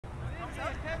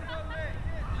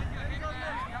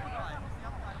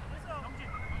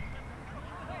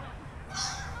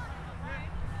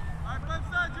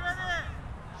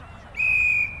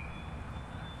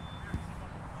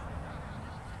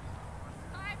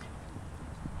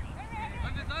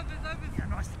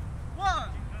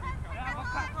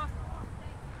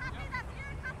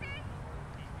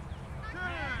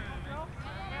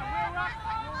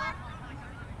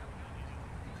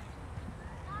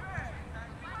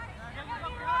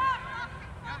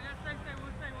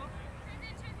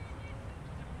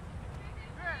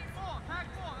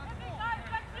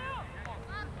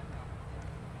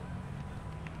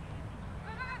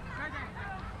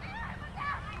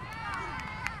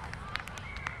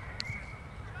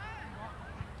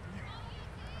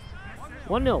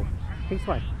1-0. King's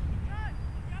Fight.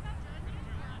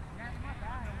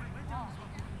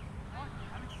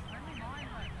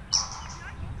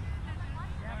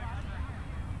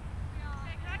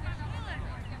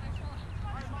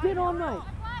 Get on, mate.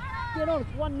 Get on. It's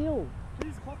 1-0.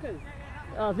 Who's Kwokkas?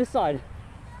 This side. Kick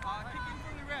in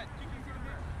from the red. Kick in from the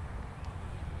red.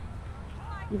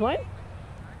 You playing?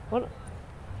 What?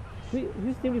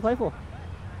 Whose team do you play for?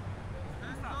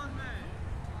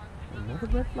 Another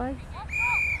red flag?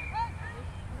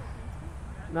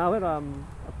 No, we had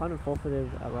opponent forfeited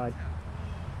outright.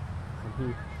 And he.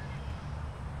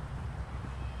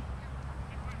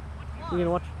 You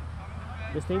gonna watch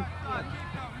this team?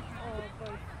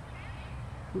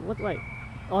 What? Wait.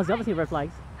 Oh, it's the other team red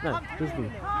flags. No, this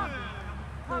team.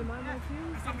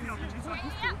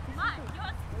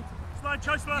 Slow,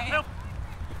 Joe, slow, help.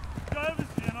 Go over.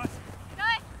 Yeah, nice.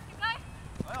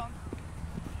 Play on.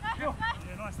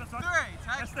 Yeah, nice. That's right.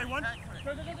 Let's stay one. Go.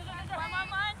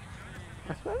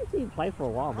 I swear I seen him play for a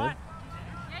while, man.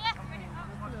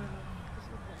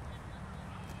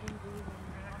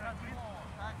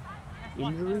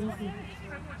 Injuries?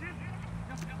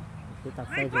 Hit that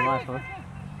stage of life, huh?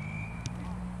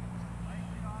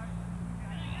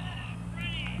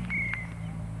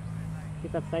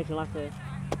 Hit that stage of life that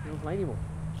he don't play anymore.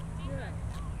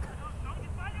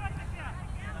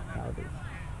 Childish.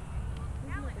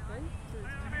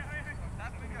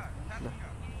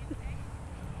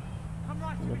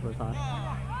 Never retire.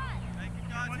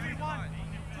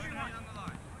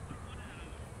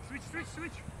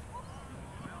 Switch.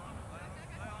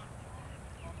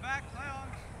 Back, play on.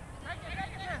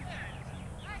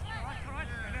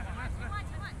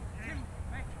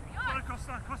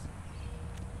 Cross.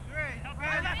 3. Left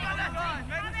line.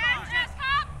 Make it fast.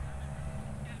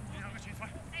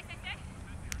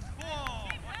 4.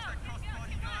 Watch that cross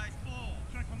body, guys. 4.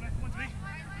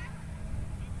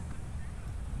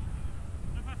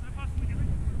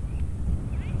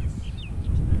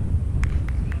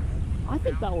 I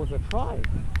think that was a try.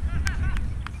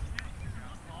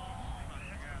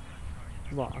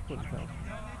 Well, I couldn't tell.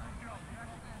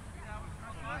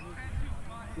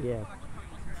 Yeah.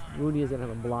 Rooney is going to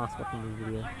have a blast watching these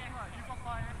videos.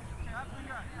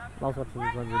 Loves watching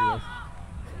these run videos.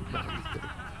 No, I'm just kidding.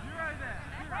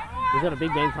 He's got a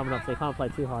big game coming up, so he can't play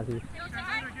too hard here.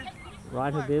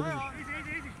 Right, her bibs.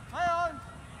 Play on.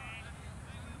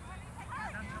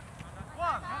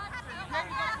 1.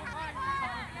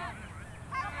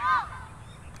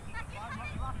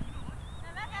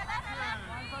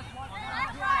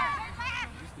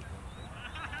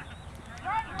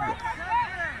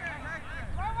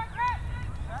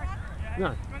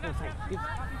 No, it's like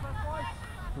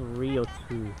 3 or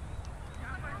 2.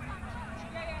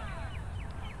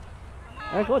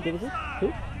 Alright, go on, Davidson.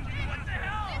 2?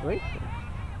 3?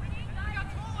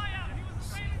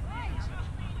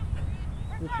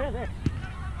 You try that.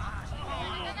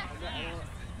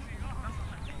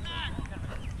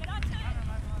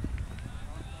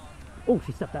 Oh,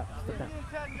 she stepped out.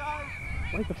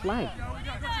 Where's the flag?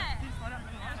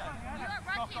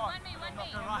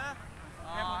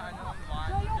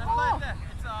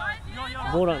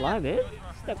 Ball don't lie, man.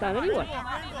 Step down anyway.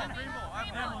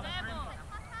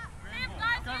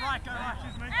 Go right.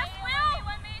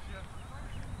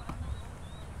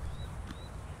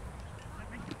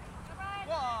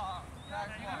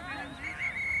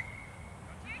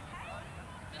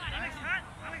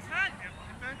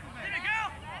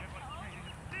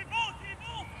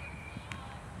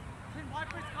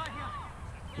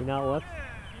 You know what?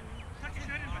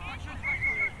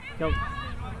 Go.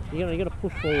 You gotta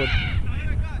push forward.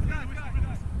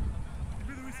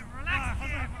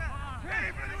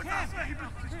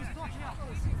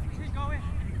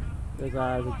 There's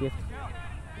a gift.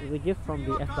 There's a gift from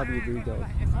the FWD girls.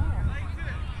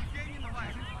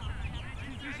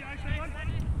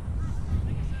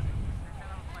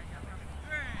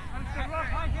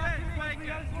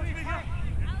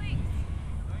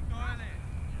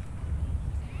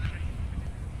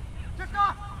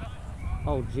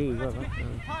 Oh gee, what?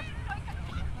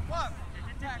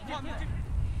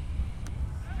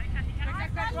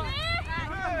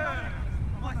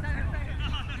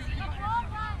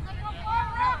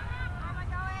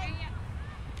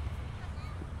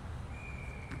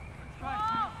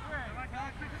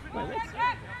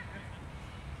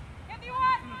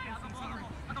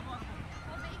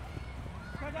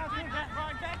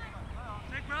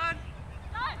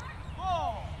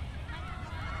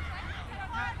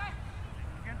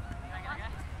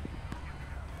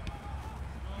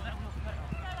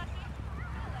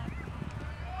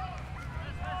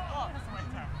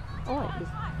 Oh,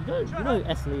 wait, you know who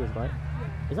Esley is, right?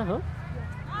 Is that her?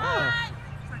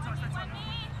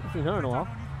 haven't seen her in a while.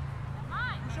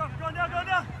 Push up, go down, go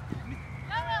down. 3,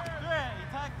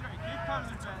 tag 3. Keep coming,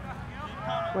 Jen. Keep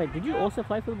coming. Wait, did you also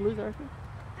play for the Blues, Erica?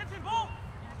 Get the ball.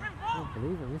 I don't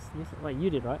believe it. Miss it. Wait, you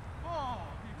did, right? 4.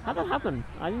 How'd that happen?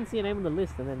 I didn't see a name on the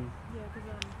list and then... Yeah, because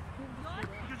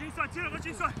Go inside, Tina, watch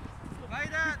inside. Play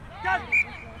that. Go.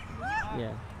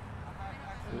 Yeah.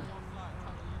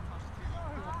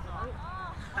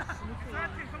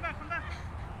 Come back, come back.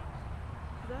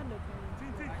 I had no time.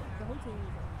 The whole team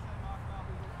was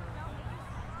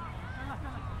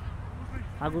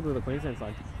How good were the Queensland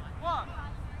side? 1.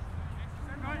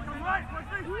 Right,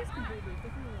 Who is completely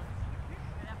definitely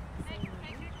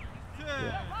Two.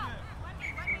 Yeah.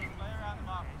 Play around the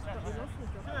mark. like, we lost the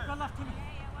drop. Go left, Timmy.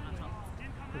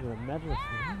 Look at the medalist.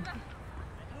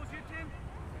 Ball's here, Tim.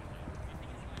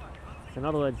 So in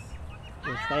other words,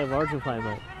 you'll stay of origin player,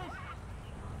 mate.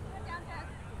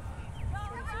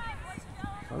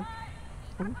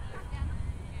 Sorry?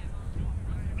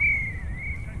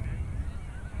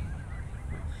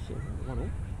 Shit,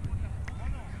 1-1.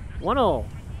 1-1.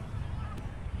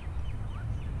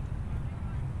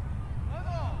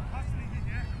 Hustling in,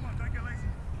 yeah? Come on, don't get lazy.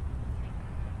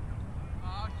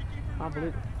 Kicking from Can't the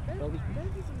believe it. Beverly?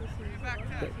 Babies in the team. Back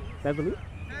 10. Beverly?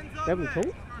 10's on Beverly there. too?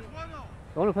 Scores 1-0.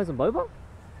 You want to play some boba?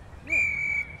 Yeah.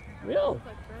 Real? It's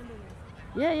like Brandon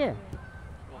is. Yeah, yeah.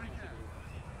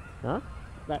 Huh?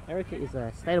 That Erica is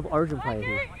a state of origin player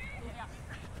here.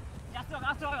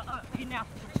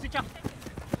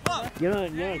 You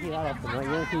don't hear that often, right?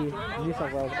 You don't hear New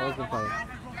South Wales origin players.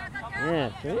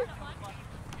 Yeah, see?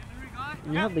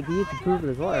 You have the gear to prove it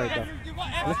as well, Erica.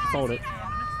 Let's sold it.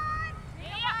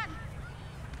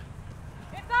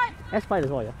 S played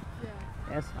as well, yeah?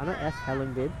 Yeah. S, I know S,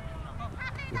 Helen did.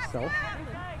 Yourself.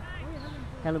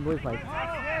 Helen Boy played.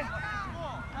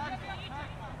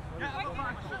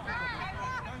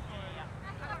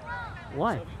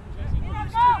 Why?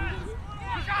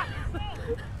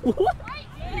 What?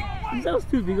 Is that was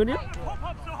too big on you? Hop,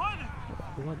 hop, so hard.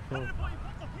 What the? Come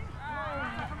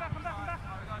back, come back, come back.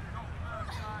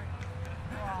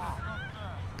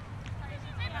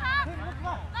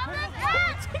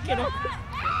 Take it off.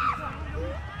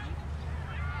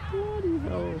 Bloody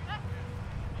hell.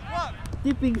 What?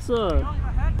 Dipping, sir.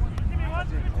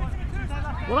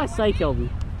 What'd I say, Kelby?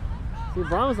 See,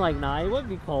 Brian was like, nah, it won't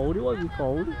be cold, it won't be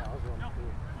cold.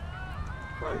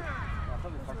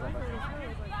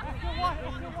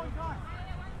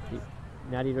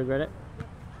 Now do you regret it?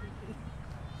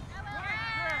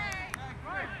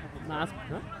 Nah,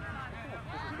 huh?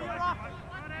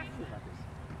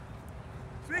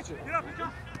 Switch, get up, get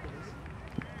up.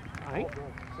 Alright.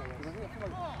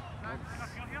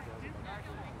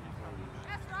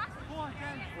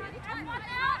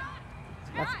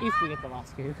 That's if we get the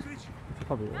last game.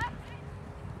 Probably will.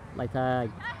 Like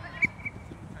tag.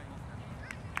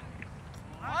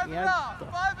 5 Yeah. last. 5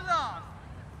 last.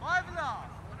 5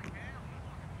 last.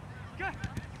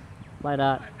 Like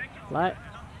that. Like.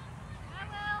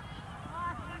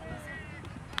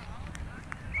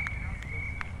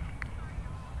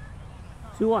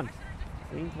 Two one.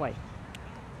 Swing way.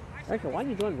 Okay, why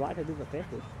didn't you join right? I do the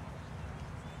fastest.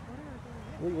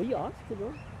 Were you asked to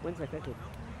join? Wednesday fastest.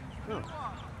 No.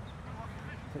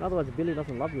 So in other words, Billy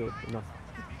doesn't love you enough.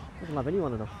 Doesn't love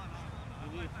anyone enough.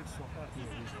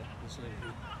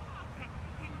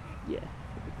 Yeah.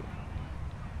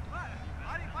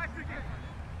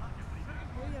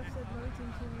 We have said no to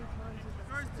him too many times.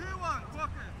 Goes 2-1.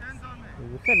 Kwokkas. 10's on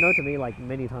there. You've said no to me like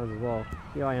many times as well.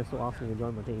 Here I am still asking you to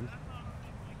join my team.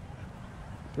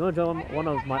 You want to join one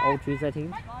of my old Tuesday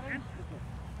teams?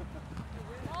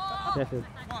 Sheffield.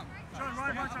 John,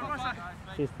 right side.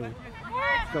 She's team.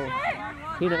 Still.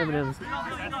 Peanut M&M's.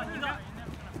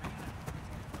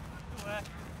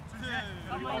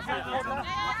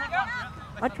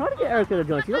 I tried to get Erica to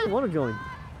join. She doesn't want to join.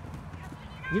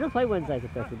 You don't play Wednesdays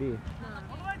at Sheffield, do you?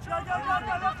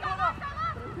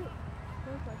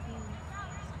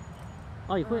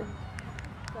 Oh, you quit?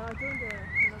 So I joined another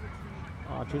team.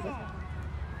 Oh, Tuesday?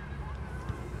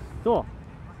 Sure.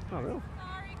 Oh, really?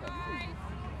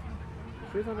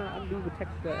 She was on an unbelievable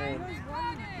text.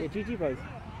 Yeah, GG bros.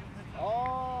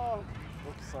 Oh,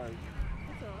 oops, sorry.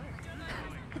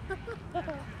 That's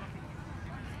alright.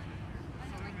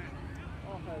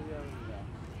 Oh, yeah.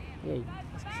 Yeah,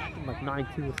 it's something like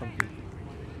 9-2 or something.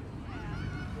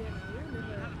 Yeah, no, we were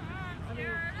never. I mean,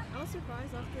 I was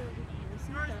surprised after we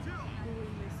racing that we were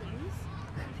in the semis.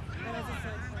 And I was just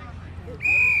like,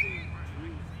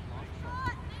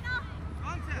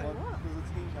 Contact. Well, because the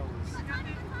team that was.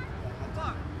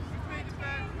 Look. With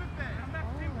defense. With me. Come back,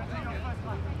 team.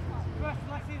 First,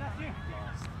 Lexi, that's you.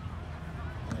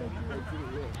 okay,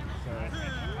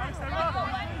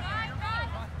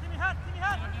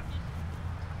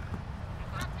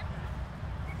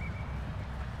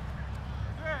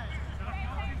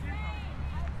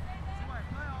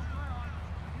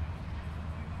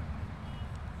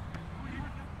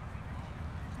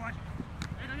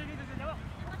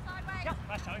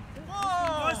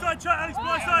 Blindside, Alex,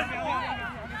 blindside!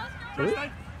 Who?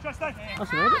 Just stay. Oh,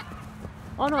 she made it?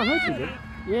 Oh no, I heard she did.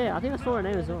 Yeah, I think I saw her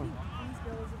name as well. These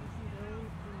girls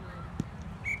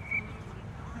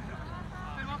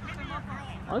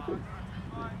are Open.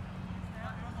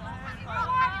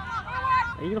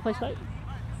 Are you gonna play state?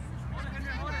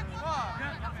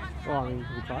 Well, I mean,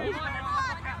 can we try it?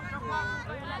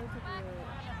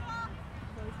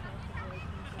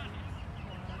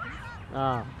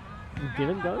 Ah, you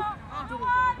didn't go?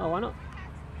 Oh, why not?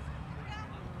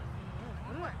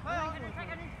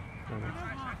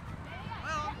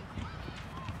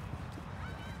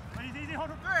 Easy,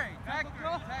 hold on. Back,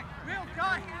 real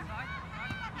tight.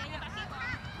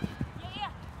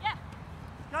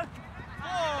 Go. That's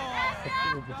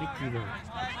ridiculous.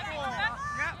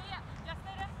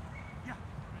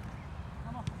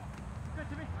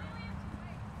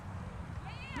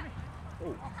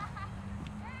 Oh.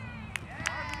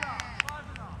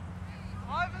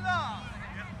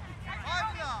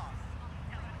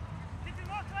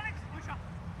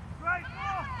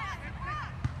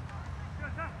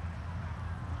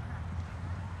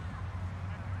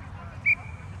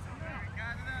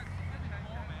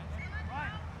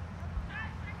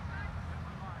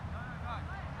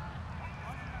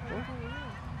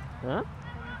 Huh?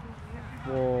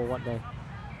 For what day?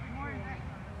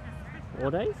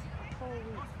 4 days?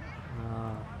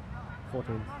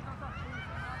 14.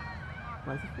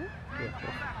 What is it for? Yeah,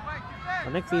 4.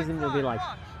 The next season will be like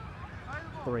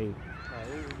 3.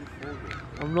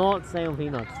 I'm not saying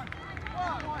peanuts.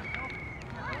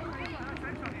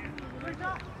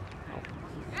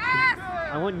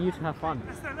 I want you to have fun.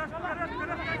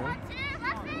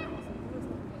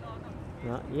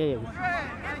 Yeah.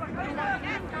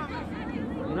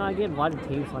 You know, I get invited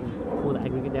teams so I can pull the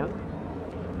aggregate down.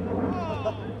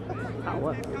 That's how it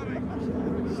works.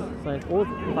 So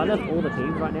if I left all the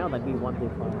teams right now, that'd be one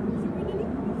big fire.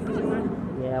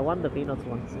 Yeah, I won the peanuts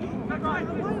once. Too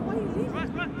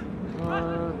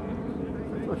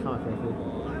much time for food.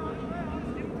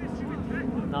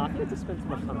 No, I think I just spent too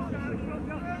much time for food.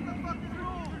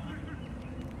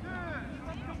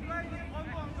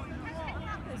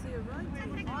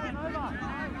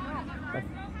 That's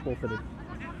forfeited.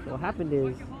 So what happened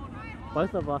is,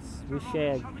 both of us, we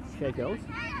share girls,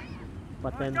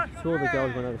 but then 2 of the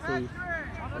girls went overseas,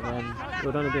 and then it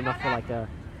would only be enough for like a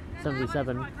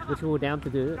 77, which we were down to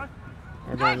do,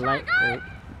 and then later,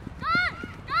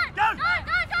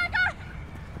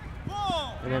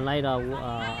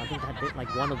 I think that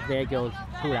like one of their girls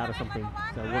pulled out or something,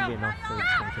 so it wouldn't be enough, so we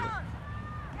just cancelled it.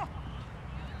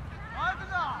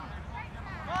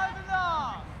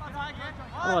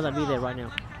 Otherwise I'd be there right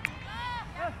now.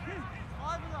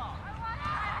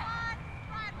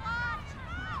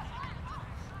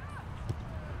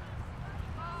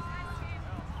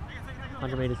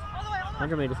 $100 meters.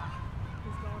 100 meters.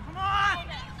 Come on!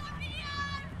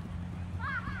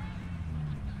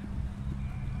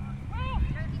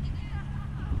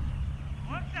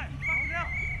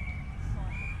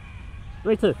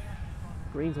 3-2.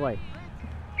 Green's way.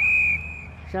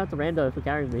 Shout out to Rando for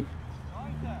carrying me.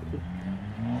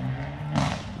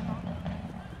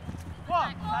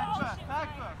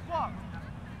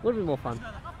 Would be more fun.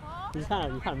 You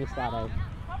kind of missed out, eh?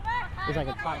 It's like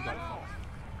a tight game.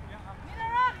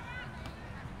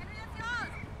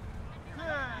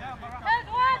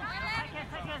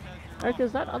 Eric,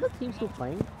 is that other team still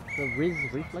playing? The Riz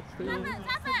Reflex team?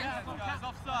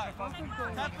 Offside. Tap and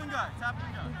go. Tap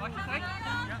and go.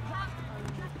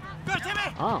 Go, Timmy!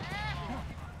 Oh.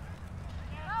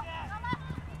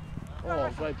 Oh,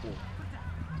 great ball.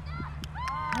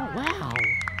 Oh, wow.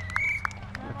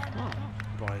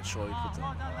 Brian Shaw put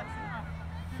that.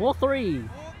 4-3.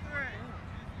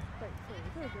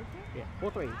 Yeah,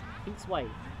 4-3. Pete's way.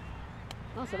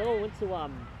 Oh, so they all went to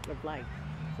red flag.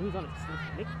 So who's on it?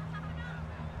 Nick?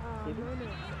 No.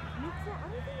 Nick's not, I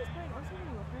don't think he's playing. I was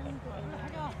thinking your friend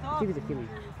got I think he's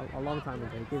Achilles. A long time ago,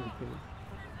 he was Achilles.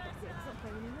 yeah, he's not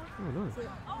playing anymore. Oh, no. So,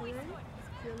 Kieran,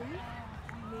 Philly, me,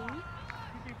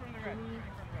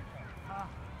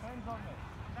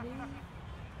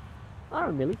 I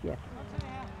don't really, yeah.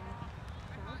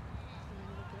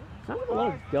 Sounds like a lot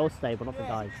of girls stay, but not the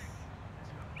guys.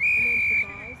 and then for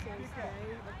guys, so stay,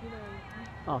 like, you know,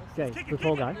 Oh, Jay, the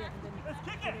tall guy. yeah, and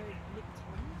then, you know, Nick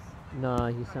Toms. No,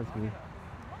 he sounds to me.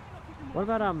 What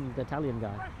about the Italian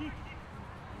guy?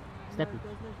 Steppy.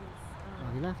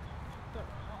 Oh, he left.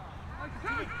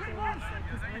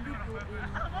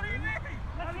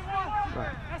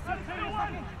 Right.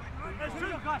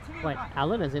 Wait,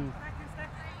 Alan as in...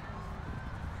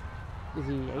 Is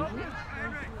he Asian?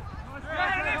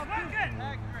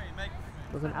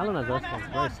 Was an Alan as Oztag,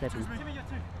 very steppy.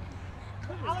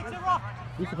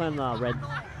 He used to play on the Reds.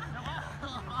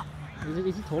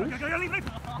 Is he taller?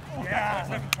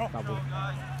 Yeah, Double.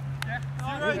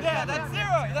 Zero there, that's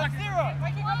zero, that's zero.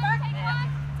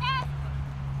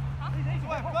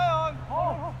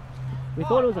 We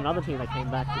thought it was another team that came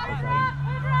back because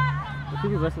the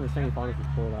team who's wrestling the semi-finals is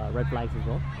called Red Flags as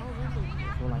well.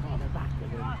 So we're like, oh, they're back.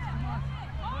 And then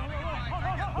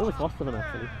we almost lost to them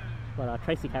actually, but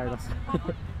Tracy carried us.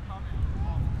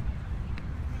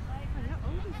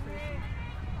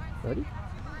 30?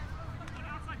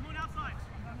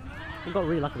 We got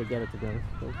really lucky to get it, to be honest.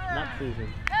 Because that season,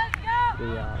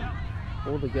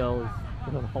 all the girls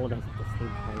were on holidays at the same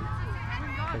time.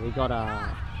 So we got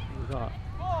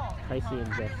Tracy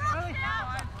and Jess.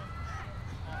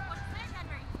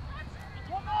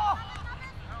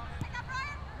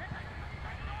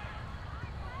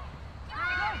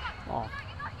 Oh.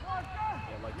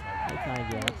 Okay,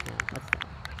 yeah, that's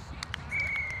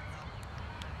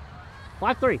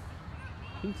fine. 5-3.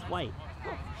 King's Way.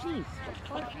 Oh, jeez.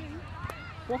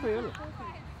 4-3 earlier.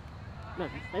 No,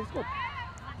 they scored.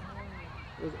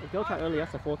 It was a girl try earlier,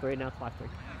 so 4-3, now it's 5-3.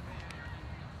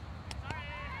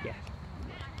 Yeah.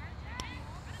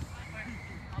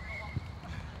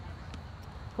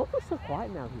 Kwokkas so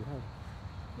quiet now, you have.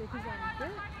 Yeah, because I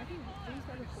think these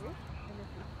are the fourth and the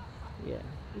fifth. Yeah.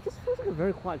 It just feels like a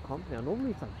very quiet comp now.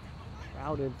 Normally it's like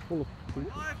crowded, full of people.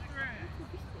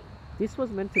 This was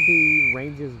meant to be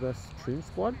Rangers versus Troon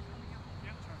squad.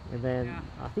 And then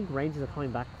I think Rangers are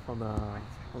coming back from a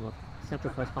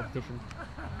Central Coast competition.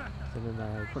 So then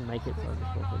they couldn't make it, so I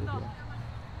just thought it was, yeah.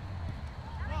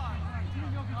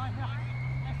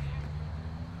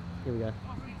 Here we go.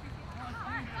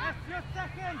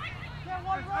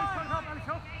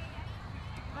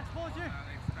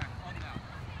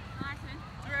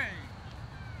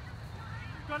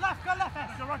 Go left, go left.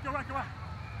 Go right, go right, go right.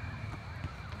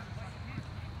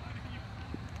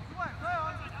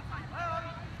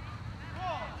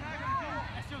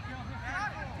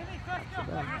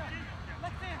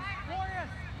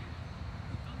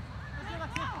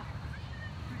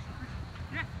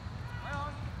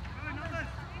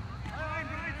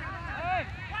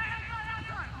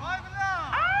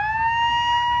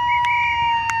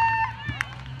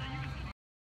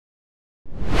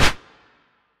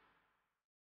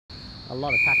 A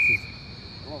lot of taxis.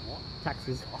 A lot of what?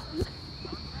 Taxis.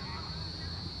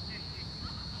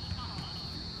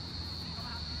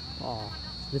 Oh,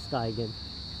 this guy again.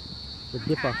 The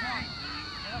Dipper.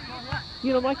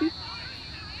 You know Mikey?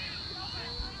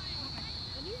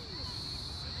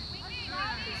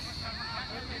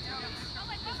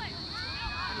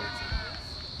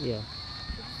 Yeah.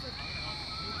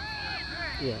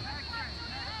 Yeah.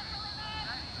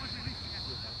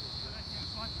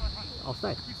 I'll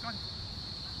stay.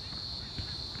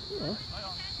 Yeah.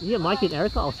 You get Mikey and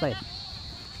Erica, I'll stay.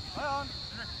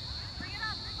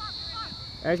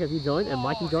 Erica, if you join and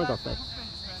Mikey joins, I'll stay.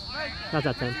 How's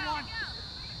that sound?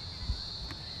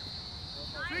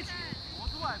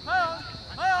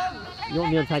 You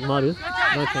want me on tag Maru?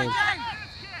 No chance.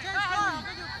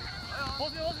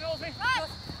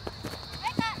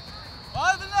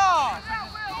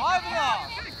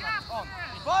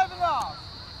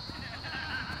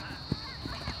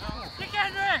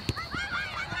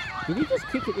 Did he just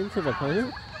kick it into the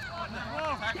opponent?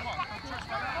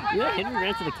 You know Henry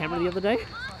ran to the camera the other day?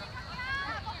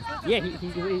 Yeah, he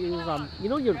was, you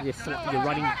know you're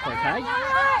running for a tag?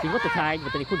 So he got the tag,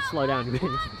 but then he couldn't slow down, he ran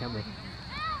into the camera.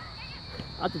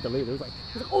 I had to delete it, it was like,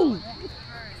 oh!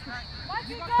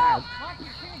 Bad.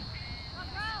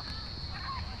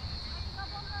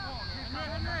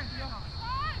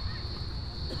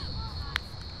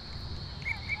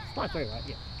 It's 5-3, right?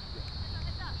 Yeah.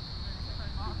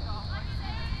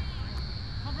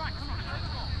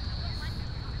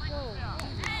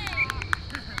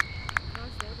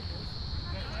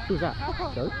 Who's that?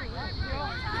 Joe?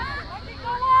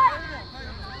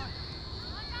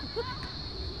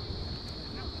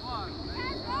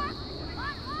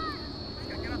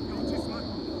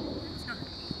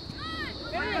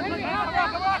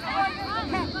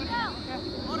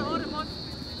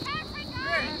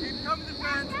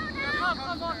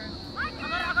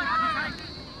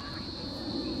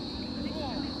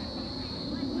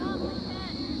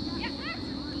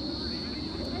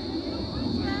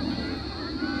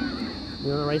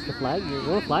 You want to raise the flag? You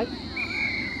want a flag?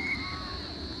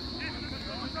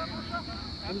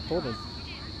 What do you call them?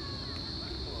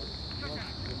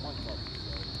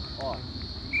 Oh.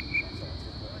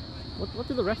 What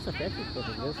do the refs have to actually call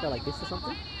them? They just go like this or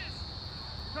something?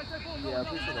 Yeah, I'm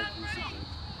pretty sure like this is it.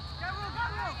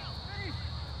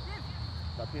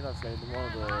 I think that's like one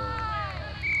of the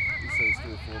says to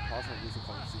for pass and use a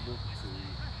signal to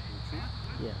retreat.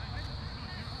 Yeah.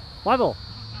 5-ball!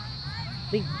 I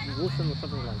think Wilson or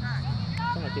something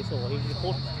like this, or he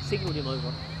signaled him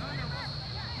over.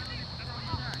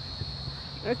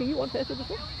 I reckon you won Tesla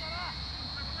before?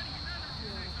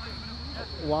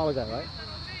 A while ago, right?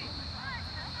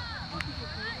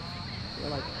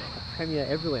 You're like a premier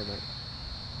everywhere, mate.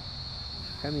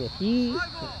 Premier here,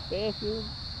 at Fairfield,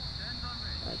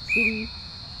 at City.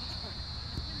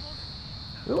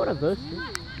 We won a verse.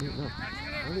 No.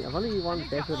 I've only won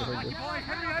Fairfield and Homebush.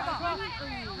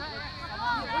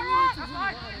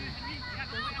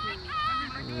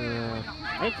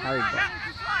 I ain't carried that.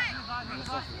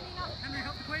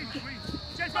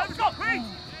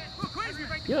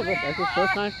 You know what, the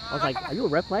first time, I was like, are you a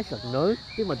rep player? She's like, no.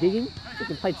 Did my digging. You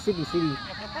can play Sydney City.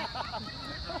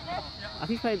 I think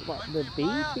he played, what, the B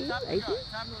team? A team? It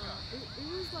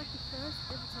was like the first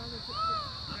ever time they took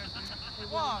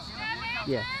it.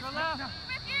 Yeah. But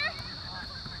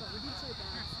we did so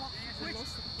bad.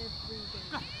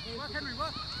 We lost every game.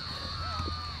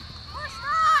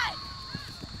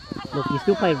 Look, you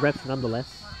still played reps nonetheless.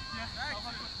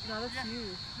 No, that's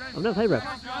you. I've never played reps.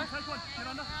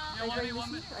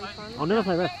 I'll never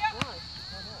play reps.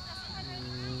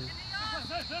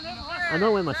 I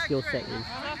know where my skill set is.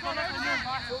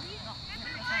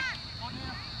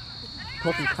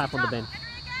 Talking crap on the bench.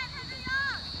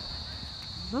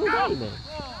 No way, man.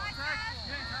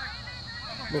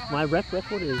 Look, my rep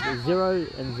record is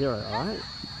 0-0, alright?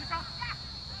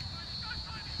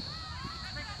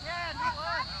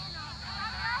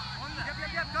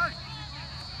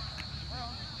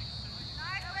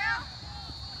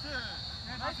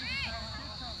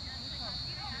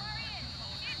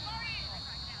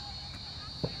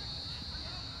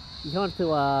 You coming to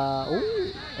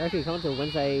ooh, actually you coming to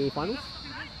Wednesday finals?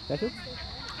 Fairfield?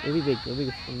 It'll be big. It'll be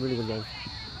a really good game.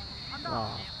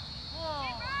 Oh.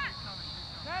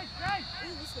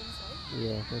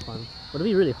 Yeah, no fun. But it'll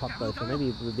be really hot though, so maybe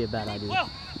it would be a bad idea.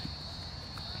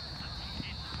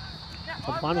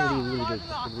 But the final will be really good.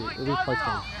 It'll be a close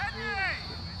game.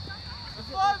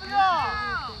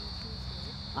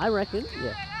 I reckon,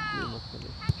 yeah.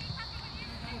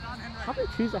 How many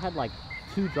Tuesday had like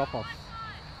 2 drop-offs?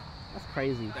 That's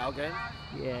crazy. Our game?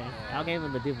 Yeah, our game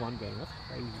and the Div 1 game. That's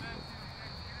crazy.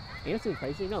 You know what's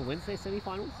crazy? You know Wednesday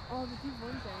semi-finals? Oh, the Div 1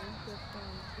 game,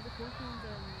 the Philippines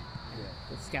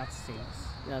The Scouts teams.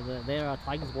 Yeah, they're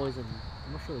Tigers boys and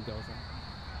I'm not sure the girls are.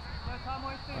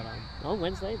 But on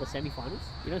Wednesday, the semi-finals,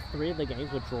 you know 3 of the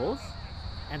games were draws,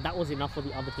 and that was enough for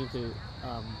the other team to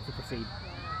proceed.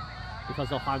 Because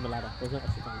they'll climb the ladder. There's no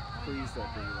extra time. Please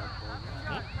don't bring it up.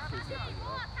 Huh? Please don't bring it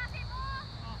up.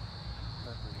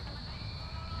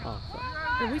 Oh, sorry.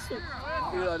 Yeah, we still...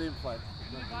 I didn't play.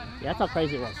 Yeah, that's how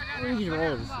crazy it was. 3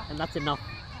 draws, and that's enough.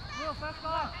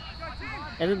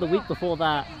 And then the week before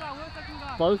that,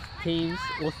 both teams,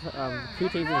 also, 2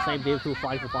 teams in the same div who were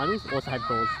fighting for finals, also had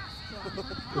draws. It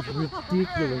was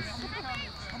ridiculous.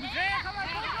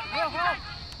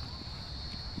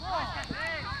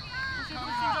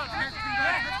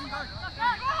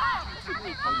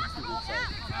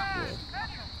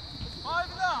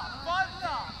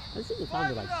 This is the time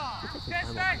to like, it takes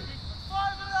some time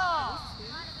off.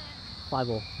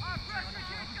 5-all.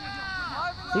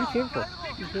 Who are you cheering for? Who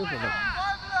are you cheering for, mate?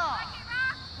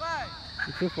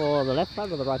 You cheer for the left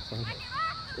side or the right side?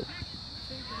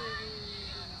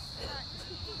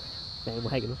 Damn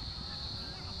wagon.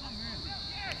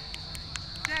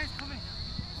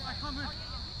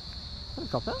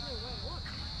 Drop that?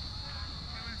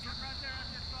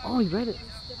 Oh, he read it.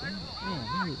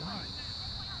 Yeah, really, wow.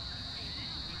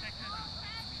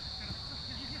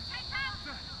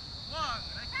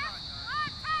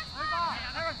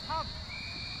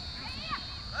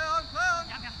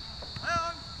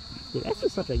 Dude, S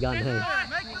is such a gun, hey.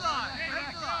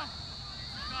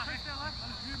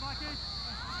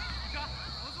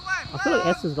 I feel like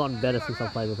S has gotten better since I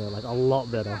played with her, like a lot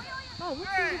better. Oh, what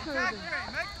team is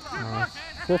her?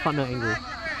 4 front, no angle.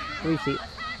 3 seat.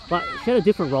 But she had a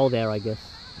different role there, I guess.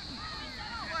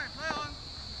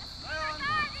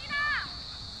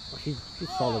 Oh, she's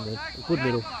solid, man. Good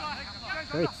middle.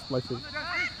 Very explosive.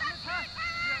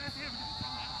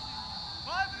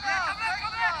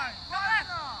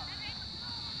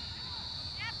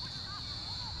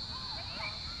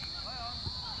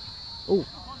 Oh,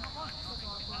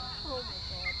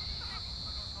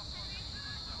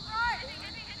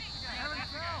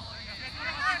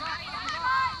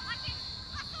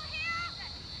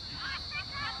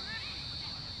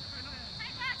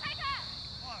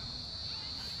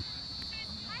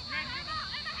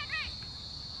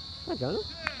 hi Jonah.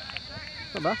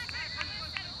 Not bad.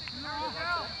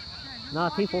 Nah,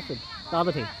 team forfeit. The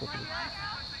other team forfeit.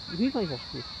 Who are you playing for?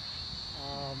 You?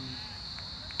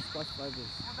 Splash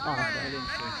Fibers. Oh, okay.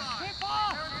 LMC.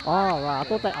 Oh,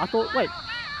 right. Wait.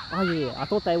 Oh, yeah. I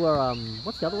thought they were,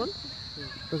 what's the other one?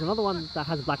 There's another one that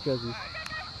has black jerseys.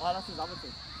 Oh, that's his other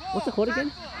team. What's it called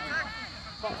again?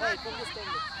 But wait, from this thing.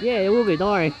 Yeah, it will be.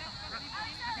 Don't worry.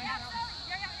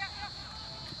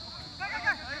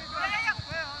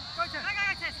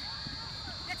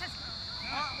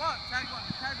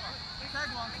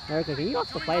 Erica, can you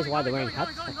ask the players why they're wearing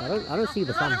hats? Like, I don't see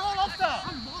the sun.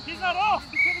 He's not off!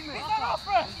 You're kidding me! He's not off,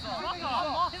 Fresh! He's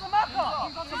a marker!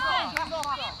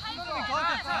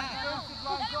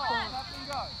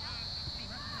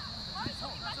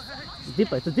 It's a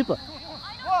dipper. It's a dipper.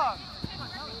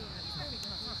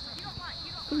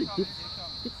 Sorry, dips.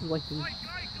 Dips is like me.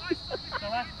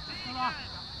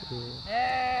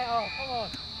 Yeah, oh, come on!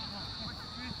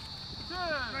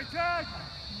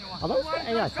 Are those the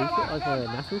AI shorts, like the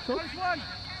national shorts? I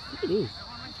think it is.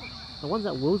 The ones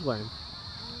that Will's wearing.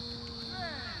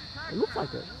 It looks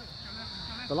like it.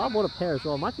 The lab bought a pair as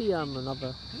well. It might be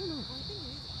another.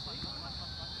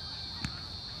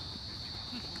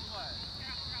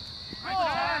 I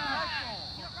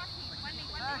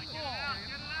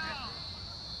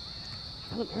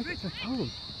don't know. Tell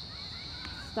him.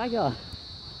 Stagger.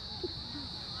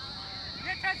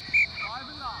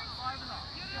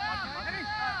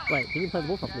 Wait, he didn't play the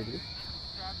ball properly, did he?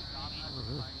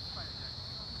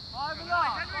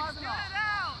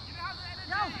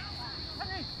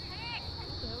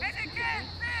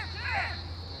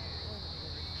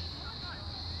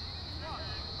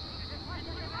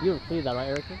 You cleared that, right,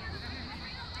 Erica?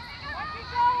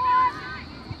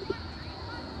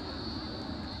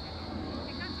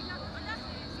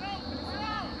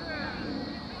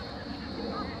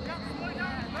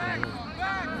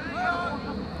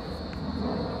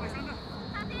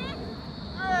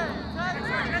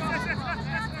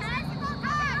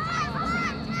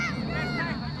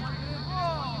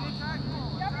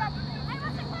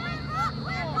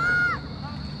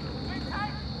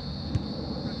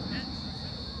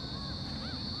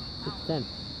 Ten.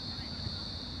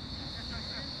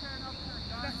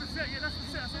 That's the set, yeah, that's the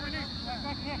set, that's all we need.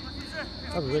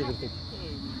 That was a really good kick.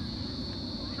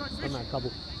 On that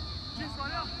couple.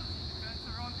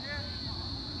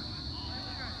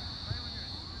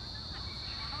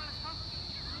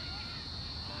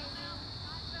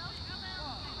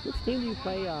 Which team do you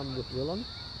play with Will on?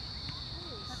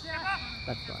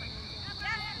 That's right.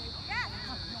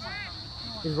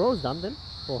 Is Rose done then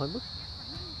for Homebush?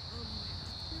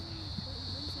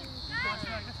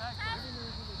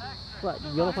 What,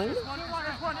 you're not playing it?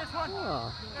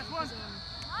 Oh.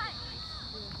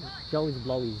 Joey's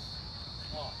blowies.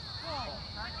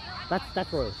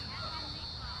 That's Rose.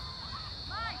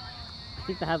 I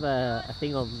think they have a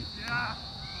thing of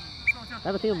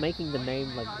making the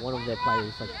name like one of their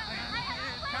players. Like,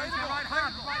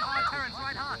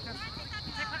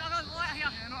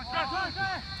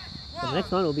 so the next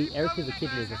one will be Erica's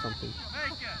Echidnas or something.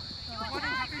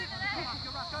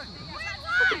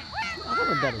 I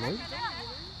have a better name.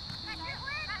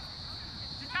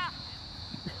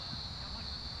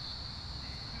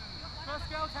 First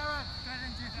go, Terrence.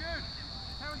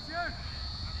 Terrence, you.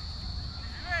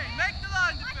 Hey, make the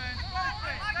line defense.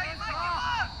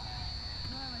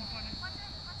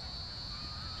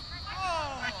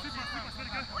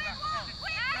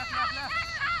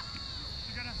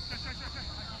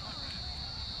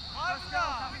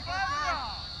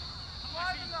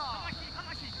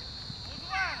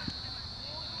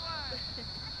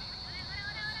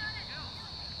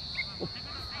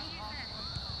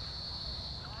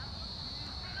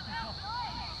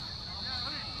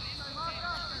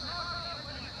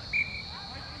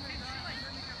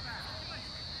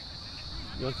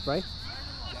 You want spray?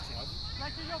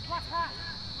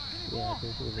 Yeah, I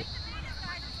think it was it.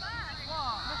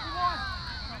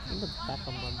 Open the back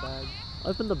of my bag.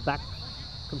 Open the back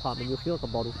compartment, you'll feel like a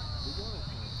bottle.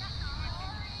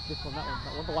 This one, that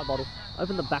one, the white bottle.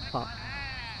 Open the back part.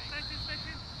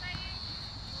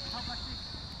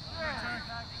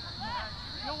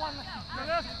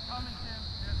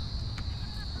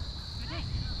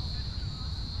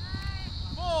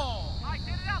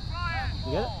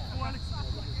 You get it?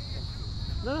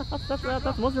 No,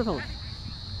 that's monster phone.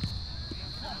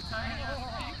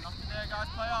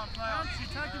 play on. She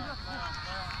tagged him up the ball.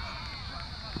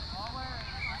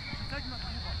 She tagged him up the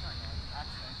ball.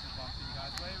 Accidental bump for you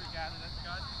guys. Where we gather it,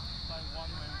 guys. Play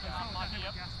one way we gather.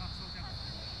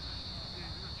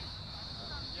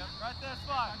 Yep, right there's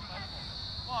fine.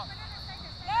 One.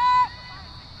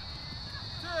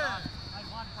 Two. Hey,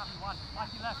 one, copy one.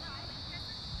 Lucky left.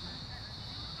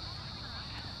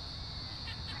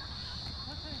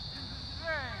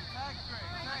 Tag three.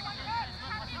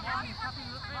 One, copy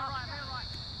right.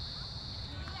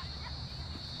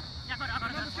 Yeah, go.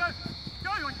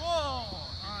 Go! Four!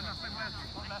 Oh, no, stay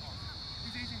left.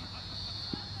 Easy.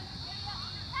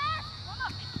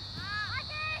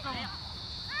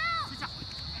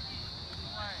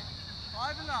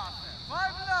 Five and a half.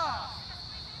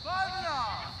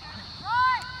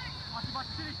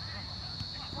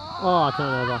 Oh,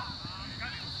 turnover.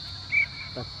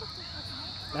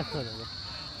 That's turnover.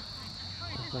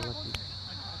 That's not lucky.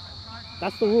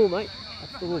 That's the rule, mate.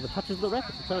 That's the rule. If it touches the ref,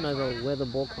 it's a turnover where the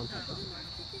ball contact is.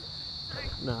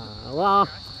 Nah, well,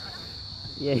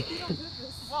 yeah.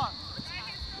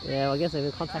 Yeah, well, I guess if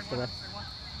it contacts the ref.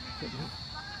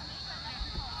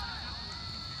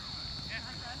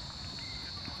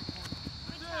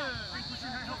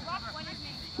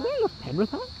 Should I look pen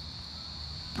ripper?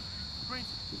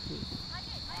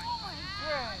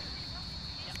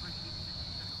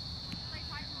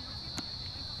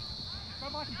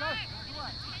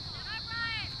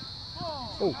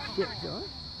 Oh shit, Joe.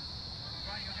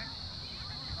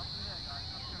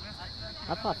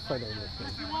 I thought so dangerous.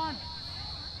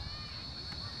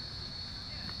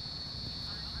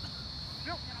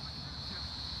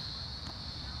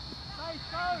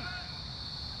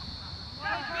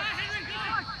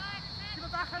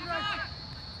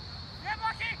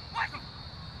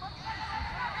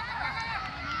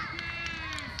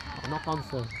 I'm not on,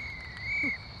 sir.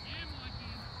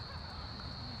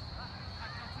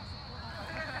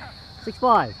 Six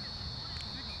five.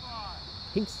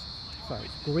 Pink's, sorry,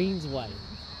 Green's way.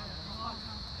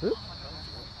 Who?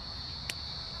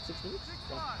 6 minutes?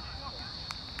 Yeah.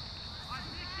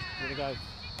 Here we go.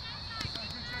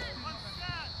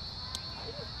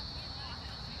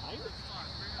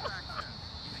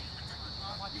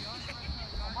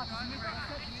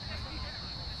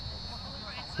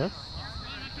 Huh?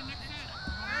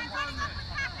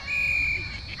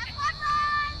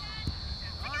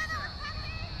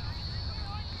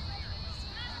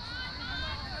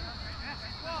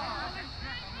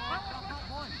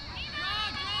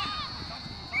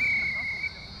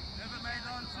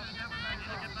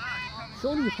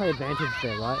 Surely you play advantage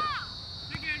there, right?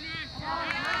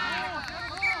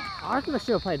 I reckon I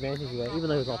should have played advantage there, even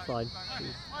though it was offside.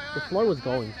 The flow was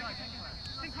going.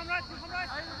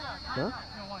 Huh?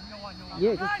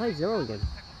 Yeah, just play 0 again.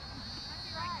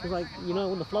 Because, like, you know,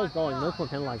 when the flow's going, no point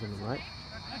penalising them, right?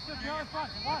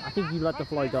 I think you let the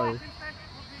flow go.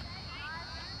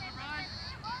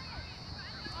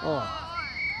 Oh.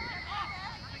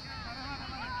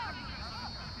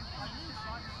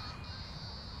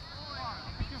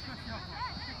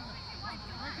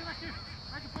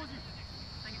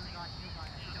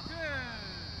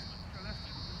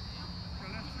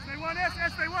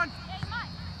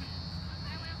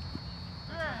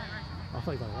 I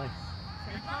thought he got away.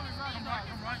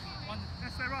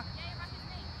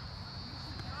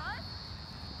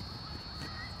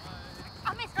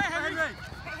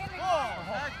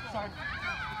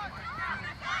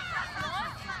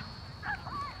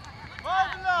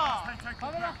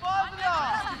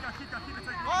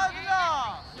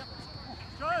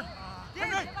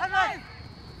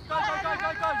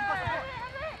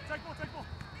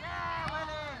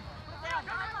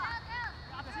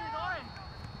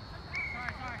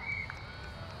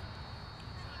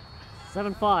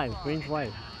 Seven 5, Green's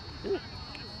way. Ooh.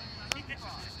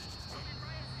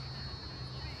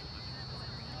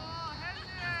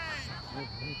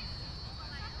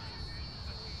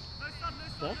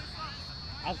 What?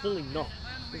 Absolutely not.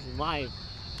 This is my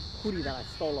hoodie that I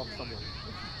stole off someone.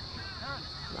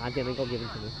 Nah, damn it, go give it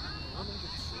to me.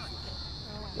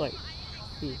 Wait,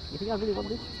 you think I really want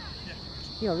this?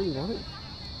 Yeah, I really want it.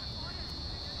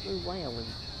 No way I win.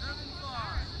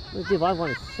 Let's see if I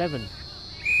won 7 and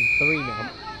 3 now.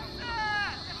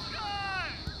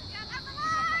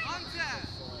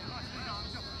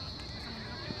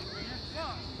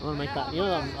 I want to make that, you know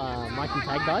that Mikey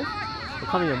tag dive? It's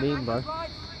becoming a meme, bro. Yeah.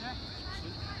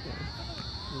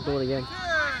 We'll do it again.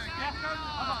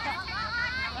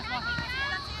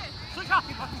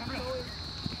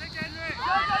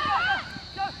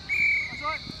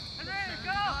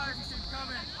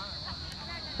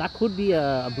 That could be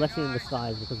a blessing in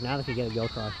disguise because now they can get a goal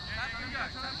try.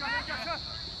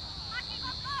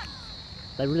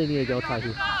 They really need a goal try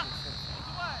here.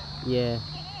 Yeah.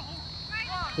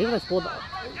 Even if they scored,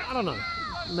 I don't know.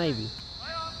 Maybe.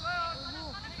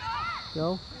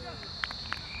 Go.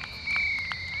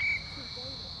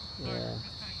 Yeah.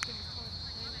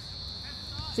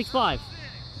 6-5.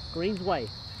 Green's way.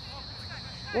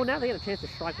 Well, now they get a chance to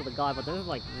strike with a guy, but they have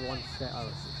like one set.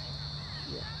 Oh,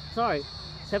 yeah. Sorry.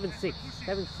 7-6.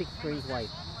 7-6 Green's way.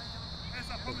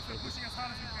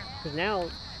 Because now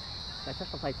they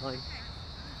have to play time.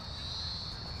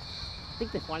 I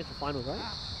think they're fighting for finals, right?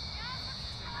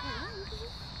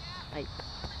 8.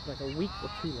 Like a week or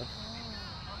 2 left.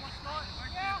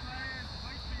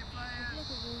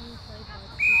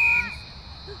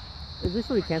 There's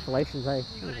literally cancellations, eh?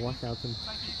 Washouts and...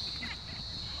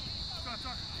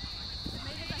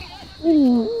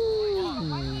 Ooh!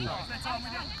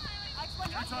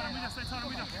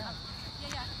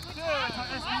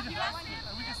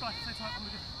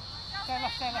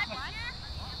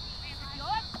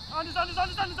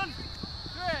 Under. 3,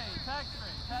 tag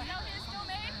 3.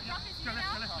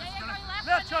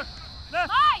 Left, Chuck.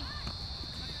 Left.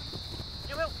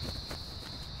 You will.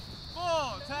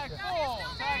 4, tag 4.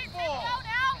 Tag 4.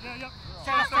 Yeah.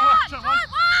 Stay left, Chuck. 1.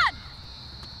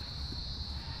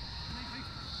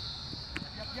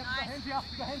 Yep. Hands here.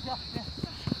 Yeah.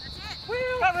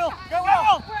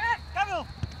 Gabriel.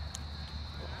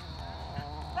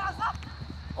 That's up.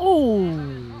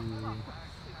 Oh!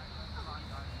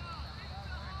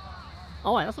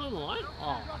 Oh wait, that's not on the line?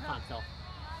 Oh, I can't tell.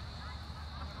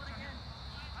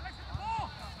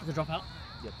 Is it a dropout?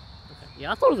 Yep. Okay.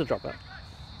 Yeah, I thought it was a dropout.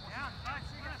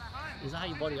 Is that how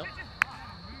you body up?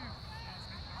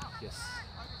 Yes.